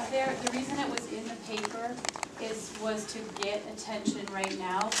 The reason it was in the paper was to get attention right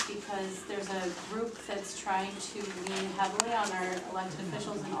now because there's a group that's trying to lean heavily on our elected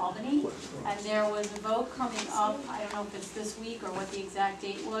officials in Albany. And there was a vote coming up, I don't know if it's this week or what the exact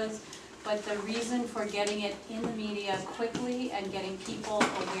date was, but the reason for getting it in the media quickly and getting people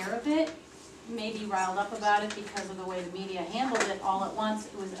aware of it, maybe riled up about it because of the way the media handled it all at once,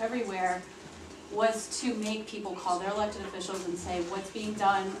 it was everywhere, was to make people call their elected officials and say, what's being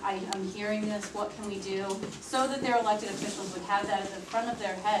done, I'm hearing this, what can we do? So that their elected officials would have that at the front of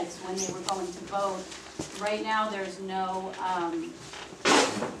their heads when they were going to vote. Right now there's no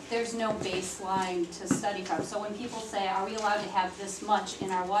baseline to study from. So when people say, are we allowed to have this much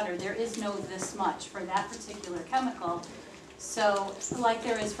in our water, there is no this much for that particular chemical. So, like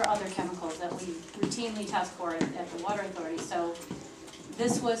there is for other chemicals that we routinely test for at the Water Authority. So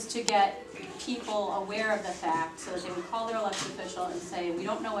this was to get people aware of the fact so that they would call their elected official and say, we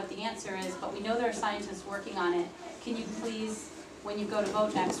don't know what the answer is, but we know there are scientists working on it. Can you please, when you go to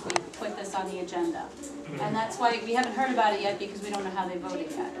vote next week, put this on the agenda? And that's why we haven't heard about it yet because we don't know how they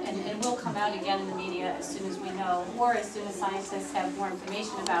voted yet. And it will come out again in the media as soon as we know, or as soon as scientists have more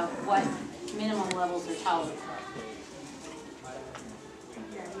information about what minimum levels are tolerable.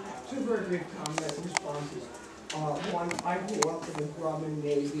 Two very brief comment responses. One, I grew up in a Grumman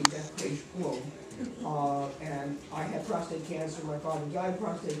Navy, Bethpage Bloom, and I had prostate cancer. My father died of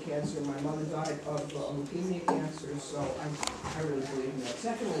prostate cancer. My mother died of leukemia cancer, so I really believe in that.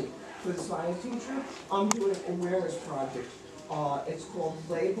 Secondly, for the science teacher, I'm doing an awareness project. It's called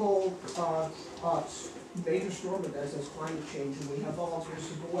Label Major Storm Events as Climate Change, and we have volunteers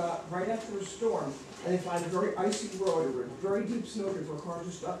to go out right after a storm, and they find a very icy road or a very deep snowdrift where cars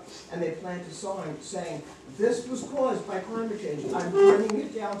are stuck, and they plant a sign saying, this was caused by climate change. I'm bringing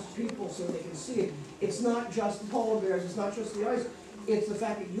it down to people so they can see it. It's not just the polar bears, it's not just the ice, it's the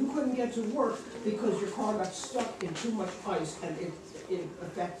fact that you couldn't get to work because your car got stuck in too much ice, and it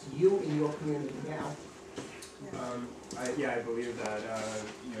affects you in your community now. I believe that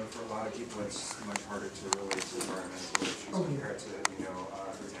for a lot of people it's much harder to relate to environmental issues compared to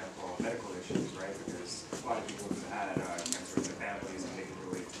for example medical issues, right? Because a lot of people have had cancer in their families and they can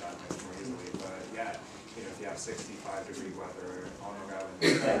relate to that much more easily. But yeah, if you have 65-degree weather on the ground,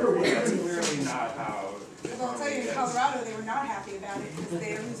 that's clearly not how. Well, I'll tell you, in Colorado, they were not happy about it because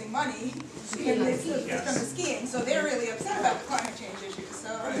they are losing money from the skiing. So they're really upset about the climate change issues. So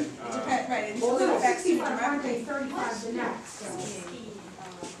it depends, right? And Well, affects you 65 dramatically. 35 the next.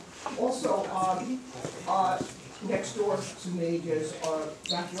 Also, next door to me, there's a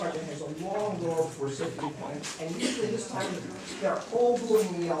backyard that has a long row of forsythia plants, and usually this time they're all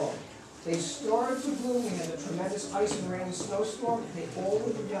blooming yellow. They started to bloom, we had a tremendous ice and rain and snowstorm, they all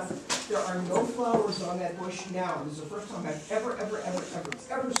withered down. There are no flowers on that bush now. This is the first time I've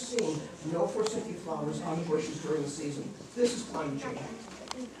ever seen no forsythia flowers on the bushes during the season. This is climate change.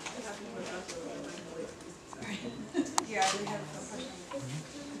 Yeah, we have a question.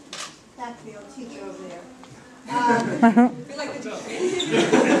 That's the old teacher over there. We like the teacher.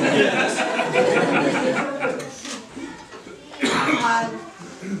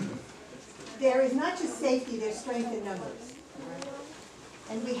 There is not just safety, there's strength in numbers.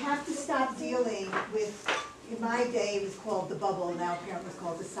 And we have to stop dealing with, in my day it was called the bubble, now apparently it's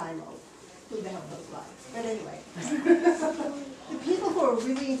called the silo. Who the hell knows why? But anyway. The people who are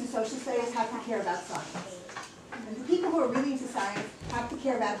really into social studies have to care about science. And the people who are really into science have to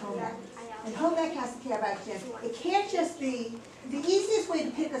care about home ec. And home ec has to care about gender. It can't just be, the easiest way to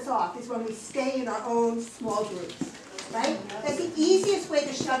pick us off is when we stay in our own small groups, right? That's the easiest way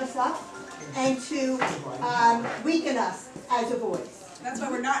to shut us up and to weaken us as a voice. That's why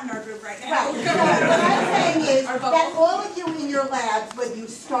we're not in our group right now. Right. So what I'm saying is that all of you in your labs, whether you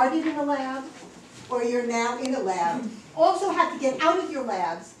started in a lab or you're now in a lab, also have to get out of your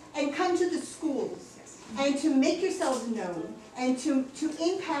labs and come to the schools and to make yourselves known and to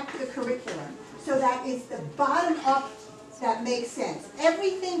impact the curriculum so that it's the bottom up that makes sense.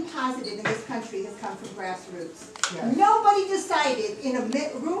 Everything positive in this country has come from grassroots. Yes. Nobody decided in a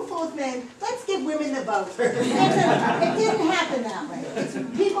room full of men, let's give women the vote. It didn't happen that way. It's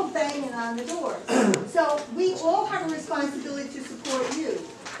people banging on the doors. So we all have a responsibility to support you,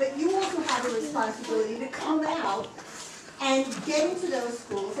 but you also have a responsibility to come out and get into those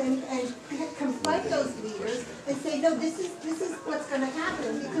schools and confront those leaders and say, no, this is what's going to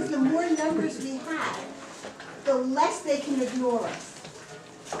happen, because the more numbers we have, the less they can ignore us.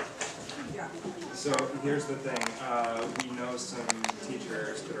 So here's the thing, we know some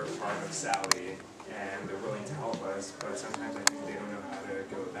teachers that are part of Sally and they're willing to help us, but sometimes I think they don't know how to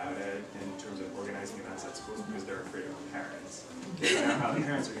go about it in terms of organizing events at schools because they're afraid of parents. You don't know how the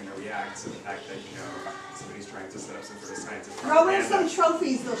parents are going to react to the fact that, you know, somebody's trying to set up some sort of scientific Throw in propaganda. some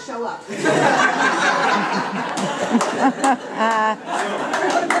trophies, they'll show up.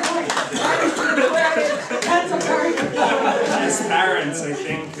 As parents, I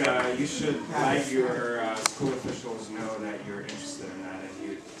think you should let your school officials know that you're interested in that and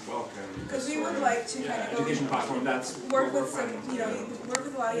you welcome. Because we would like to kind of education platform. That's work with some, you know, work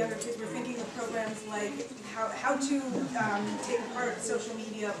with a lot of younger kids. We're thinking of programs like how to take apart social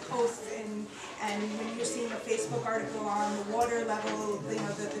media posts and when you're seeing a Facebook article on the water level, you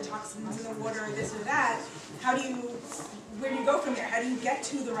know, the toxins in the water, this or that. Where do you go from there? How do you get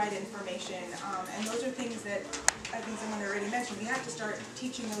to the right information? And those are things that I think someone already mentioned. We have to start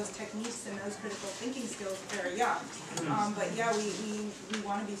teaching those techniques and those critical thinking skills very young. But yeah, we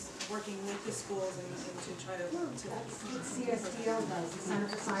want to be working with the schools and to try to. That's what CSDL does. The Center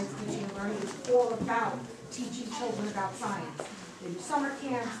for Science Teaching and Learning is all about teaching children about science. They do summer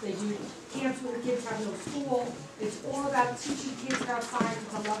camps. They do camps where the kids have no school. It's all about teaching kids about science.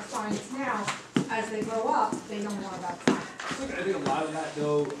 It's a lot of science now. As they grow up, they know more about science. I think a lot of that,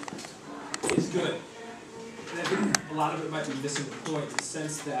 though, is good. And I think a lot of it might be missing the point in the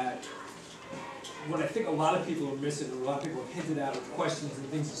sense that what I think a lot of people are missing, and a lot of people have hinted at with questions and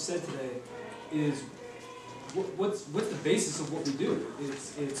things you said today, is what's the basis of what we do?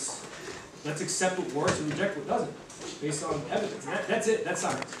 It's let's accept what works and reject what doesn't, based on evidence. And that's it. That's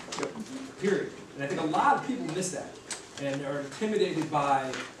science. Period. And I think a lot of people miss that and are intimidated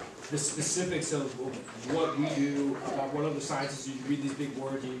by the specifics of what we do, about what other sciences do. You read these big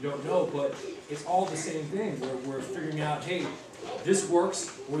words and you don't know, but it's all the same thing. We're figuring out, hey, this works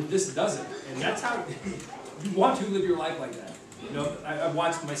or this doesn't. And that's how you want to live your life like that. You know, I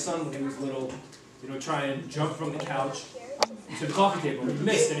watched my son when he was little, you know, try and jump from the couch to the coffee table. He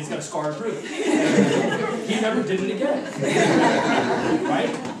missed and he's got a scar to prove it. He never did it again.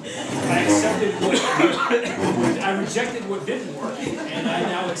 Right? I accepted I rejected what didn't work, and I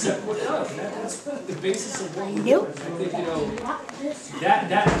now accept what does. And that's the basis of what we do. I think, you know,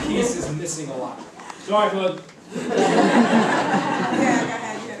 that piece is missing a lot. Sorry, bud. I have an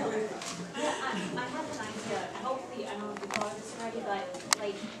idea. Hopefully, I don't know if you thought of this already, but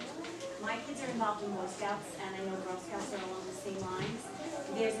like my kids are involved in Boy Scouts, and I know Girl Scouts are along the same lines.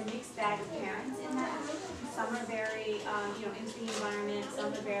 There's a mixed bag of parents in that. Some are very, you know, into the environment.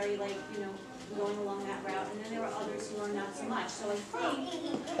 Some are very, like, you know, going along that route. And then there are others who are not so much. So I think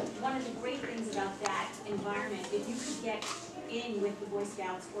one of the great things about that environment, if you could get in with the Boy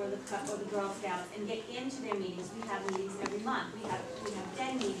Scouts or the Girl Scouts and get into their meetings. We have meetings every month. We have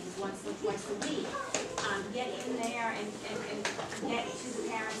 10 meetings once or twice a week. Get in there and get to the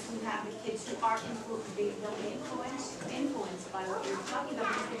parents who have the kids who are influenced by what you're talking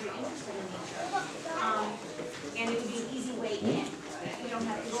about because you're interested in nature. And it would be an easy way in. We don't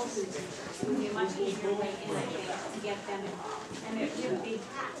have to go through teachers. It would be a much easier way in, I think, to get them involved. And they're big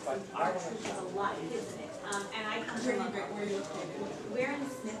hats. Our troop has a lot of kids in it. And I come from we're in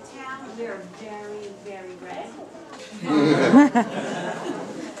Smithtown. We're very, very red.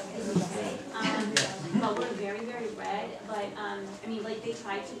 But we're very, very red. But I mean, like they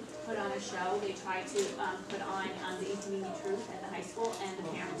tried to put on a show. They tried to put on the Inconvenient Truth at the high school, and the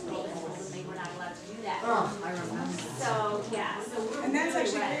parents told them they were not allowed to do that. Oh, I remember. So yeah, so we're and that's very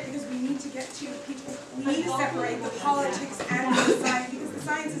actually red. great because we need to get to people. We need to separate the politics and the science because the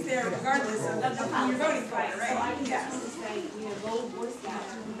science is there regardless of who you're voting for, right? So I can Yes. just say, you know, go Boy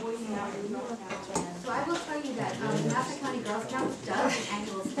Scouts, Boy Scouts, and Girl Scouts. So I will tell you that the Nassau County Girl Scouts does an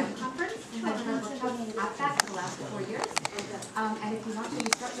annual STEM conference. I've done workshops at that for the last 4 years. And if you want to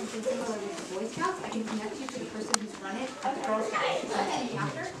start something similar with the Boy Scouts, I can connect you to the person who's run it at the Girl Scouts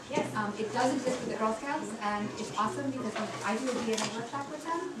chapter. Yes. It does exist with the Girl Scouts, and it's awesome because I do a DNA workshop with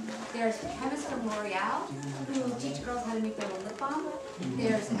them. There's chemists from L'Oreal who teach girls how to make their own lip balm.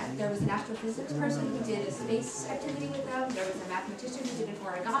 There was an astrophysics person who did a space activity with them. There was a mathematician who did an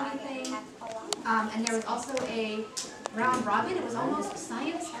origami thing. And there was also a round robin. It was almost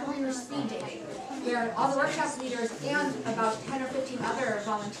science career speed dating, where all the workshop leaders and about 10 or 15 other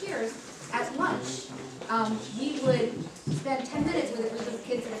volunteers at lunch, we would spend 10 minutes with a group of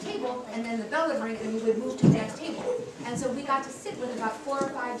kids at a table, and then the bell would ring, and we would move to the next table. And so we got to sit with about 4 or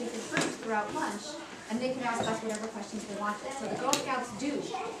 5 different groups throughout lunch, and they could ask us whatever questions they wanted. So the Girl Scouts do.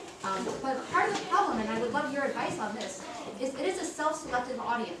 But part of the problem, and I would love your advice on this, is it is a self-selective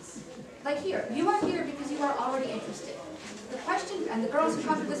audience. Like here, you are here because you are already interested. The question, and the girls who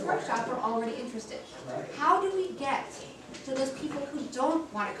come to this workshop are already interested. How do we get to those people who don't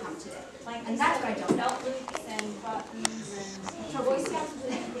want to come today? And that's what I don't know. And buttons and Boy Scouts do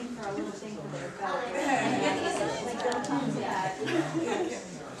anything for a little thing for their belt. Yeah.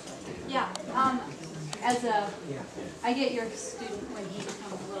 I get your student when he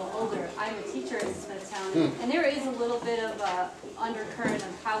becomes a little older. I'm a teacher in Smithtown, and there is a little bit of a undercurrent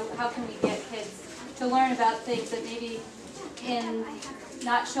of how can we get kids to learn about things that maybe in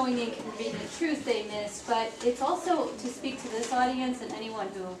not showing the inconvenient truth they miss, but it's also to speak to this audience and anyone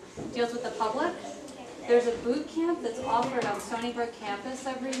who deals with the public. There's a boot camp that's offered on Stony Brook campus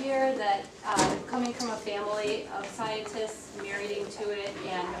every year that, coming from a family of scientists married into it,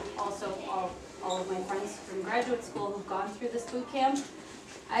 and also all of my friends from graduate school who've gone through this boot camp,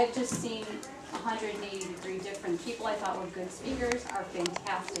 I've just seen 180-degree different people I thought were good speakers are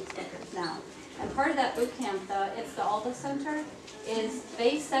fantastic speakers now. And part of that boot camp, it's the Alda Center, is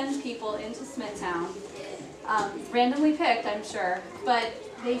they send people into Smithtown, randomly picked, I'm sure, but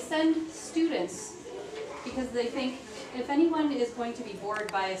they send students because they think if anyone is going to be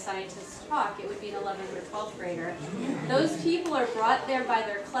bored by a scientist's talk, it would be an 11th or 12th grader. Those people are brought there by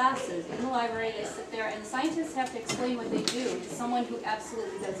their classes. In the library, they sit there, and scientists have to explain what they do to someone who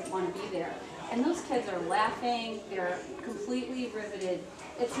absolutely doesn't want to be there. And those kids are laughing, they're completely riveted.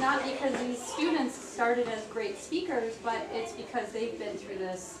 It's not because these students started as great speakers, but it's because they've been through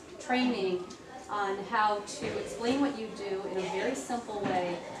this training on how to explain what you do in a very simple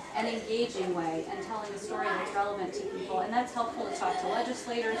way, an engaging way, and telling a story that's relevant to people. And that's helpful to talk to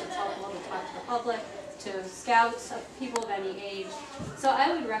legislators, it's helpful to talk to the public, to scouts, people of any age. So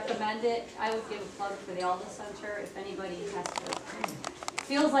I would recommend it. I would give a plug for the Alda Center if anybody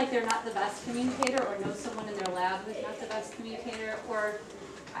feels like they're not the best communicator or knows someone in their lab who's not the best communicator, or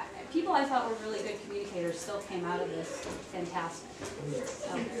people I thought were really good communicators still came out of this fantastic.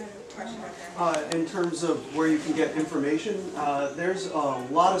 In terms of where you can get information, there's a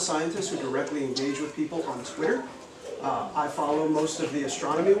lot of scientists who directly engage with people on Twitter. I follow most of the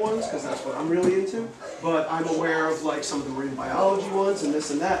astronomy ones because that's what I'm really into, but I'm aware of like some of the marine biology ones and this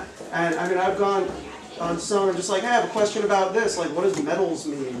and that. And I mean, I've gone on some, I'm just like, hey, I have a question about this, like what does metals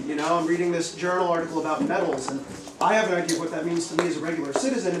mean? You know, I'm reading this journal article about metals, and I have an idea what that means to me as a regular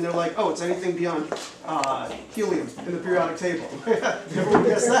citizen, and they're like, oh, it's anything beyond helium in the periodic table. Never would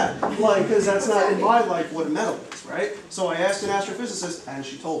guess that, like, because that's not in my life what a metal is, right? So I asked an astrophysicist, and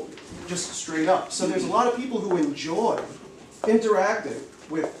she told me, just straight up. So there's a lot of people who enjoy interacting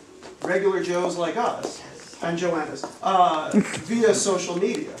with regular Joes like us, and Joannas, via social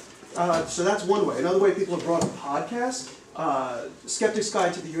media. So that's one way. Another way people have brought up podcasts. Skeptic's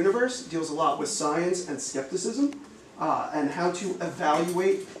Guide to the Universe deals a lot with science and skepticism and how to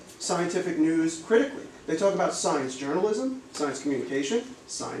evaluate scientific news critically. They talk about science journalism, science communication,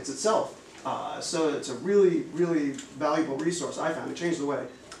 science itself. So it's a really, really valuable resource I found. It changed the way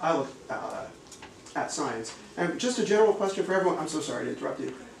I look at science. And just a general question for everyone, I'm so sorry to interrupt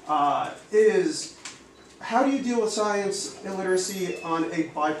you, is how do you deal with science illiteracy on a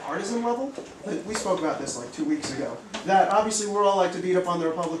bipartisan level? We spoke about this like 2 weeks ago. That obviously we're all like to beat up on the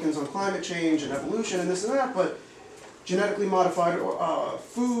Republicans on climate change and evolution and this and that, but genetically modified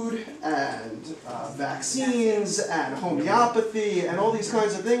food and vaccines and homeopathy and all these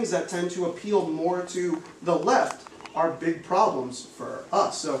kinds of things that tend to appeal more to the left are big problems for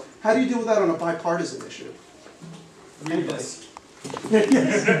us. So how do you deal with that on a bipartisan issue? Read this.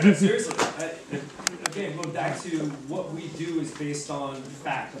 Seriously. Again, going back to what we do is based on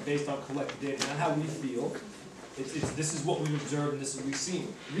fact, based on collected data, not how we feel. This is what we've observed and this is what we've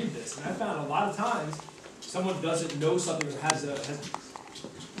seen. Read this. And I found a lot of times someone doesn't know something or has the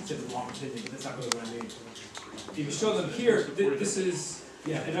wrong opinion, but that's not really what I mean. If you show them here, this is,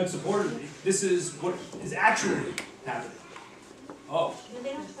 and unsupportedly, this is what is actually happening. Oh. But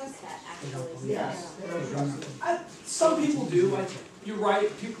they don't trust that, actually. Yes. Some people do. You're right.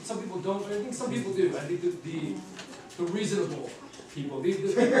 Some people don't, but I think some people do. I think the reasonable people, the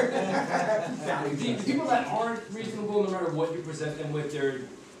people that aren't reasonable, no matter what you present them with, they're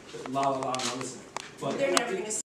la la la, not listening. But they're never going to